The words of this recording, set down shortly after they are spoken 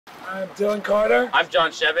I'm Dylan Carter. I'm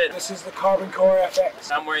John Shebat. This is the Carbon Core FX.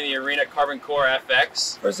 I'm wearing the Arena Carbon Core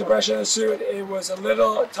FX. First impression of the suit, it was a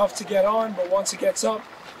little tough to get on, but once it gets up,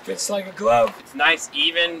 fits like a glove. It's nice,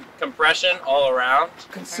 even compression all around.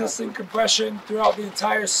 Consistent compression throughout the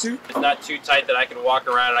entire suit. It's not too tight that I can walk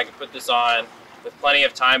around and I can put this on with plenty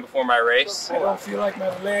of time before my race. I don't feel like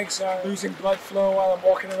my legs are losing blood flow while I'm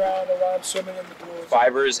walking around or while I'm swimming in the pool.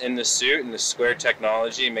 Fibers in the suit and the square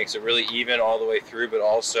technology makes it really even all the way through, but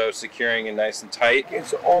also securing and nice and tight.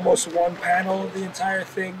 It's almost one panel, the entire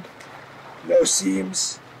thing. No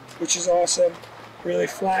seams, which is awesome. Really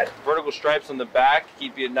flat. Vertical stripes on the back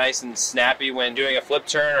keep you nice and snappy when doing a flip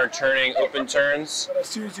turn or turning open turns. But as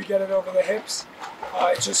soon as you get it over the hips,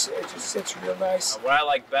 it just sits real nice. What I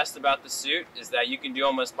like best about the suit is that you can do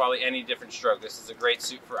almost probably any different stroke. This is a great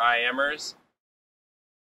suit for IMers.